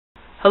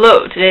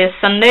Hello, today is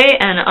Sunday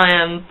and I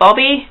am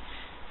Bobby,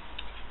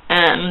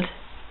 and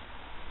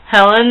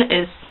Helen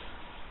is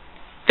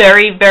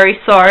very, very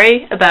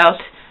sorry about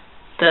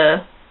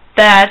the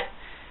bad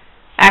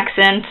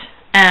accent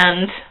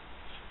and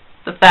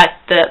the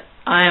fact that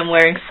I am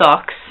wearing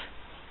socks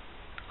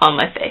on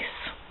my face.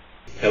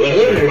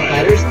 Hello,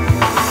 fighters.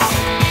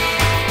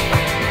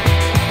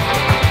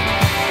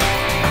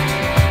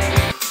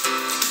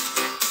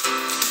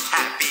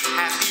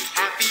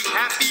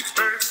 Happy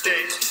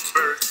birthday.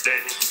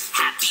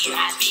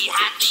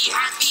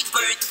 Happy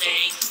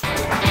birthday.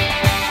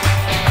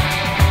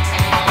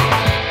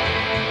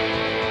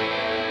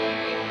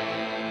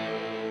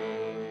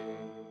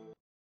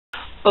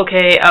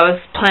 Okay, I was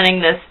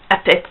planning this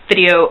epic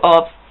video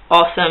of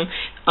awesome.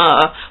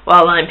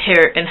 While I'm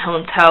here in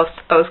Helen's house,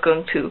 I was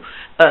going to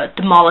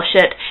demolish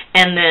it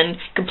and then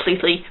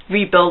completely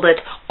rebuild it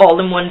all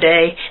in one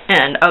day,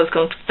 and I was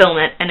going to film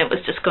it, and it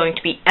was just going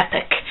to be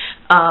epic.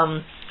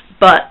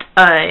 But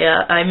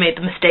I made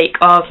the mistake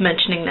of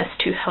mentioning this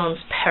to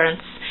Helen's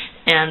parents,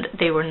 and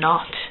they were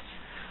not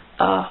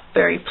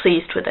very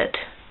pleased with it.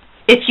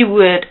 If you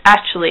would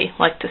actually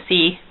like to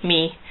see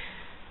me,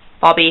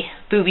 Bobby,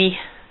 Booby,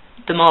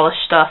 demolish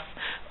stuff,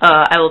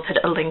 I will put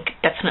a link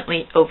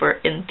definitely over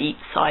in the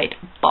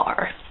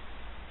sidebar.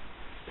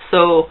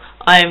 So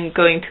I'm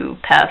going to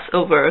pass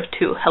over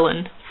to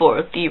Helen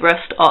for the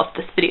rest of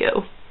this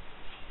video.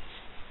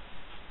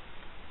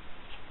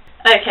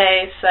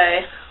 Okay,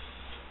 so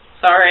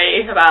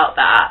sorry about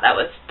that.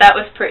 That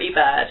was pretty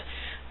bad.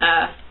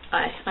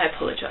 I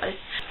apologize.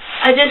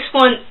 I just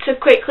want to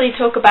quickly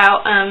talk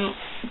about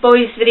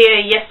Bobby's video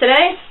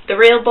yesterday, the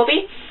real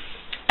Bobby.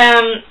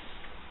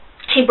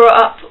 He brought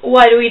up,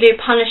 why do we do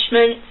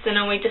punishments, and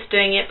are we just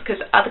doing it because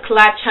other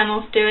collab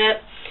channels do it?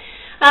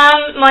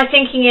 My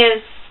thinking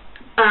is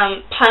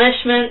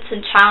punishments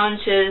and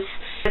challenges,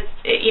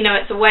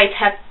 it's a way to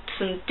have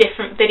some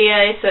different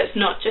videos, so it's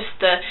not just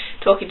the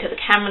talking to the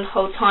camera the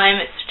whole time.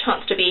 It's a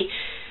chance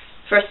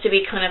for us to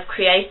be kind of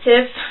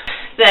creative.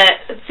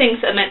 The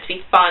things that are meant to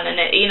be fun, and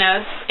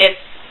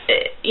if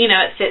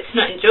it's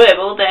not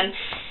enjoyable, then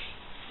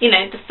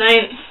just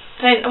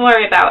don't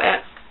worry about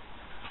it,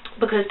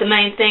 because the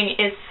main thing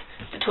is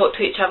to talk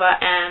to each other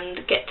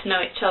and get to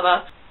know each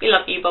other. We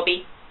love you,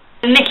 Bobby.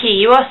 Nikki,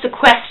 you asked a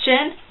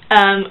question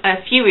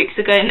a few weeks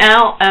ago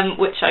now,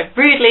 which I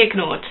rudely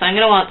ignored, so I'm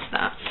going to answer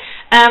that.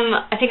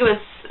 I think it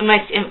was the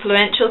most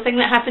influential thing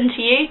that happened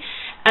to you,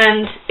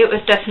 and it was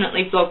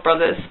definitely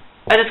Vlogbrothers.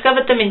 I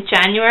discovered them in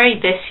January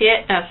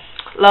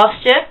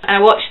last year, and I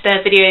watched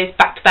their videos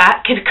back to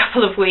back in a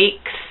couple of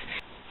weeks.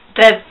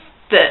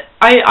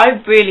 I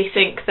really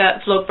think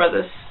that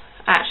Vlogbrothers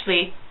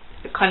actually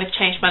kind of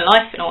changed my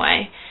life in a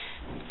way.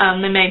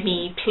 They made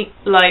me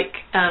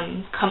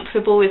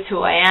comfortable with who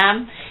I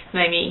am,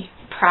 made me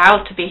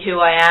proud to be who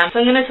I am. So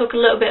I'm going to talk a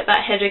little bit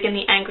about Hedwig and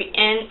the Angry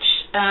Inch.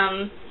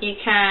 You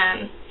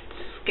can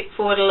skip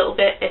forward a little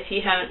bit if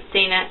you haven't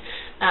seen it.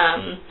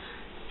 I'm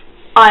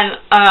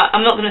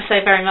not going to say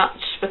very much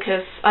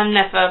because I'm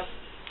never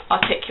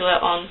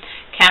articulate on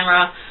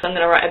camera. So I'm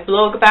going to write a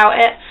blog about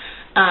it,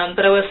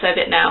 but I will say a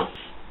bit now.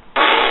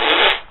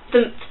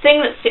 The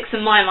thing that sticks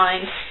in my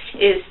mind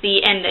is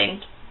the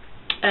ending,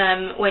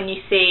 when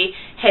you see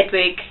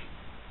Hedwig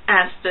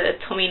as the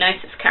Tommy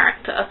Gnosis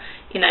character,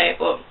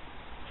 or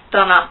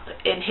done up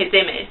in his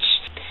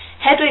image.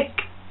 Hedwig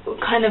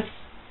kind of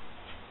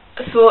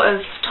thought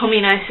of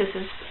Tommy Gnosis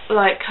as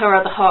like her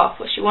other half,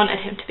 or she wanted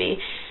him to be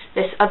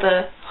this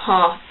other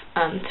half,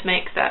 to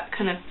make that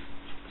kind of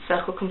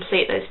circle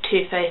complete, those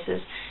two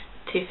faces,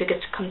 two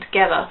figures to come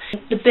together.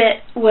 The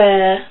bit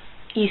where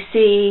you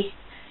see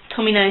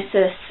Tommy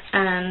Gnosis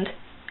and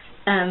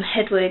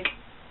Hedwig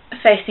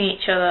facing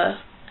each other,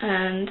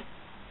 and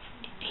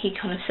he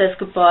kind of says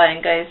goodbye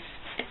and goes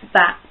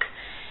back,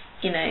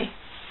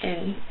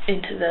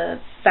 into the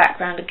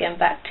background again,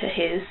 back to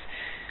his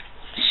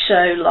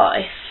show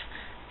life,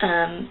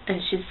 and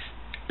she's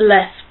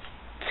left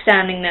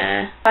standing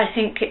there. I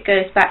think it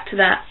goes back to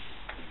that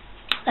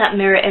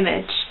mirror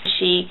image.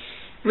 She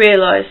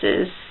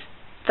realises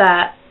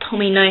that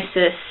Tommy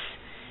Gnosis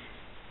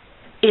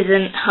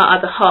isn't her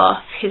other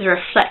half, he's a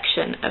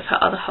reflection of her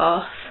other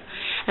half,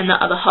 and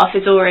that other half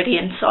is already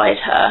inside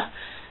her,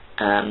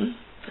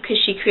 because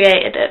she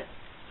created it.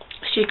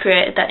 She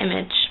created that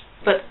image.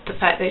 But the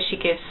fact that she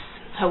gives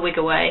her wig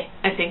away,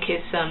 I think,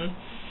 is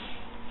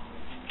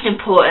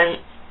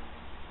important.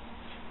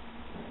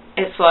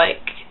 It's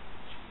like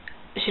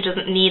she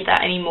doesn't need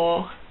that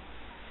anymore,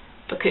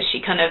 because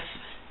she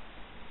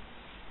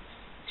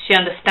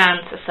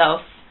understands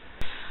herself.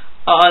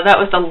 Oh, that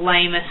was the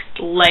lamest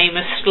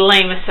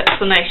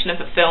explanation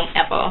of a film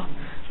ever.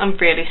 I'm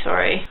really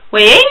sorry.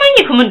 Wait, man,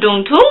 you coming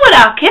down to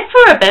without kid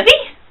for a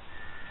baby?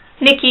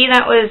 Nikki,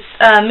 that was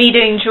me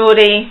doing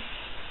Geordie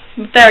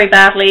very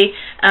badly.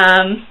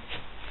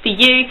 For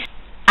you,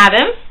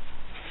 Adam,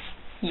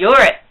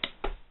 you're it.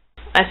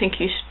 I think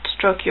you should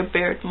stroke your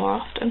beard more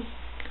often.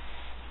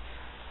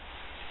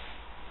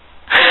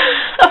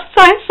 I'm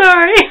so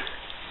sorry.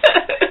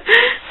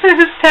 This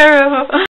is terrible.